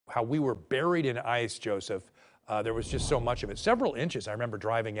how we were buried in ice, Joseph. There was just so much of it, several inches. I remember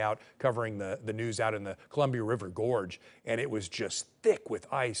driving out, covering the news out in the Columbia River Gorge, and it was just thick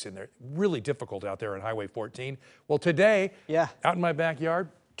with ice, and they're really difficult out there on Highway 14. Well, today, out in my backyard,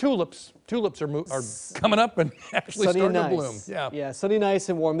 tulips are coming up and actually starting to bloom. Yeah, sunny, nice,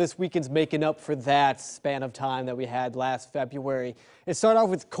 and warm. This weekend's making up for that span of time that we had last February. It started off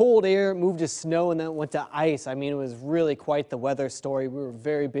with cold air, moved to snow, and then it went to ice. I mean, it was really quite the weather story. We were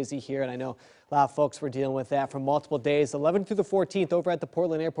very busy here, and I know a lot of folks were dealing with that for multiple days. 11th through the 14th, over at the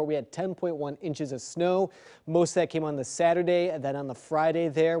Portland Airport, we had 10.1 inches of snow. Most of that came on the Saturday, and then on the Friday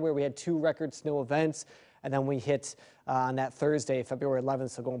there, where we had 2 record snow events. And then we hit on that Thursday, February 11th,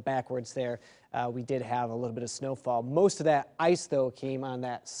 so going backwards there, we did have a little bit of snowfall. Most of that ice, though, came on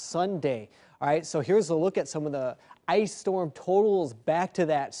that Sunday. All right, so here's a look at some of the ice storm totals back to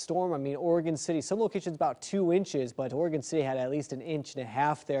that storm. I mean, Oregon City, some locations about 2 inches, but Oregon City had at least 1.5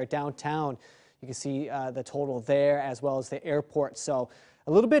 inches there. Downtown, you can see the total there, as well as the airport. So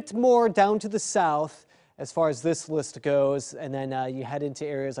a little bit more down to the south as far as this list goes, and then you head into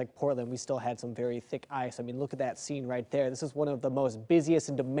areas like Portland. We still had some very thick ice. I mean, look at that scene right there. This is one of the most busiest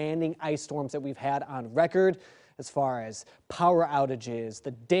and demanding ice storms that we've had on record, as far as power outages,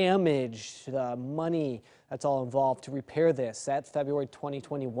 the damage, the money that's all involved to repair this. That's February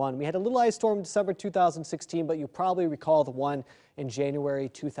 2021. We had a little ice storm in December 2016, but you probably recall the one in January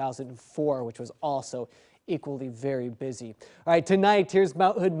 2004, which was also equally very busy. All right, tonight, here's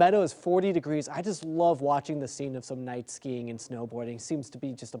Mount Hood Meadows, 40 degrees. I just love watching the scene of some night skiing and snowboarding. Seems to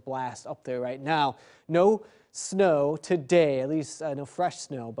be just a blast up there right now. No snow today, at least no fresh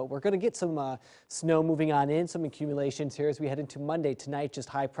snow, but we're going to get some snow moving on in, some accumulations here as we head into Monday. Tonight, just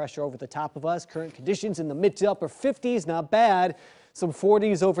high pressure over the top of us. Current conditions in the mid to upper 50s, not bad. Some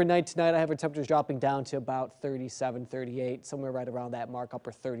 40s overnight tonight. I have our temperatures dropping down to about 37, 38, somewhere right around that mark,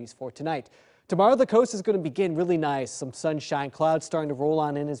 upper 30s for tonight. Tomorrow, the coast is going to begin really nice. Some sunshine, clouds starting to roll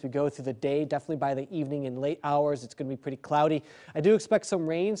on in as we go through the day. Definitely by the evening and late hours, it's going to be pretty cloudy. I do expect some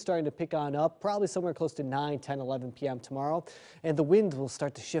rain starting to pick on up, probably somewhere close to 9, 10, 11 p.m. tomorrow. And the wind will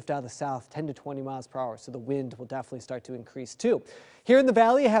start to shift out of the south, 10 to 20 miles per hour. So the wind will definitely start to increase too. Here in the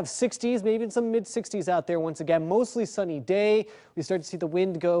valley, I have 60s, maybe some mid 60s out there once again. Mostly sunny day. We start to see the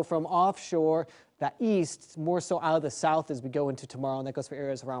wind go from offshore, the east, more so out of the south as we go into tomorrow. And that goes for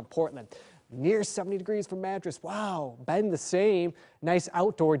areas around Portland. Near 70 degrees for Madras. Wow, Bend the same. Nice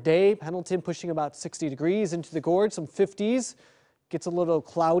outdoor day. Pendleton pushing about 60 degrees into the gorge, some 50s. Gets a little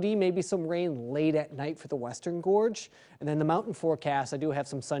cloudy, maybe some rain late at night for the western gorge. And then the mountain forecast, I do have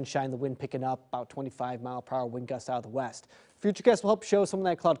some sunshine, the wind picking up, about 25-mile-per-hour wind gusts out of the west. FutureCast will help show some of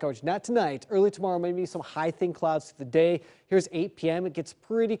that cloud coverage. Not tonight. Early tomorrow, maybe some high thin clouds through the day. Here's 8 p.m. It gets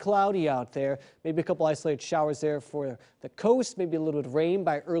pretty cloudy out there. Maybe a couple isolated showers there for the coast. Maybe a little bit of rain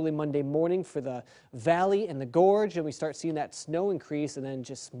by early Monday morning for the valley and the gorge. And we start seeing that snow increase, and then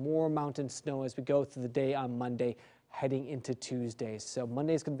just more mountain snow as we go through the day on Monday, heading into Tuesday. So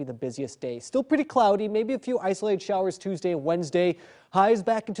Monday is going to be the busiest day. Still pretty cloudy, maybe a few isolated showers Tuesday and Wednesday. Highs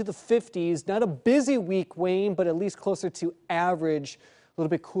back into the 50s. Not a busy week, Wayne, but at least closer to average. A little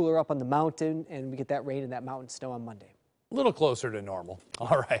bit cooler up on the mountain, and we get that rain and that mountain snow on Monday. A little closer to normal.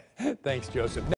 All right. Thanks, Joseph.